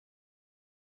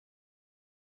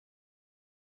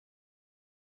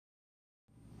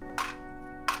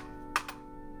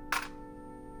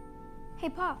Hey,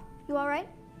 Pop, you all right?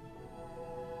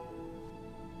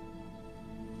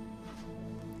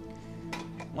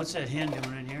 What's that hen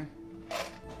doing in here?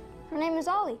 Her name is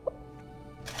Ollie.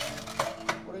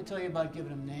 What did I tell you about giving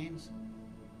them names?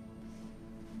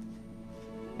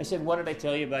 I said, what did I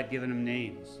tell you about giving them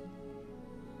names?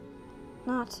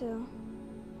 Not to.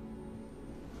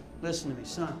 Listen to me,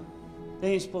 son.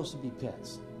 They ain't supposed to be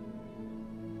pets.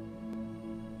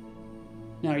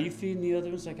 Now, are you feeding the other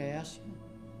ones like I asked you?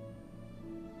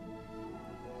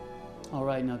 All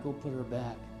right, now go put her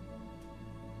back.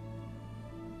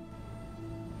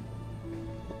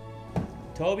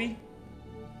 Toby,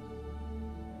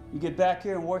 you get back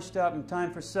here and washed up in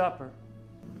time for supper.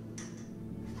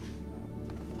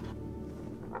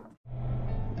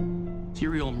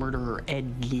 Serial murderer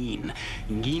Ed Gein.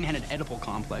 Gein had an Oedipal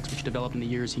complex, which developed in the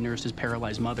years he nursed his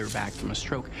paralyzed mother back from a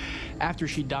stroke. After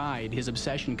she died, his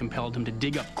obsession compelled him to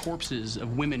dig up corpses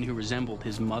of women who resembled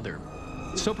his mother.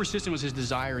 So persistent was his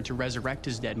desire to resurrect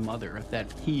his dead mother that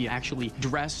he actually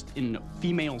dressed in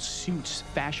female suits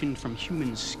fashioned from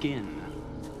human skin.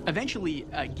 Eventually,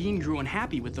 Gein grew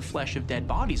unhappy with the flesh of dead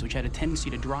bodies, which had a tendency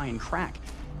to dry and crack.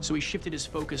 So he shifted his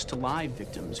focus to live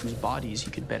victims whose bodies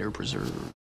he could better preserve.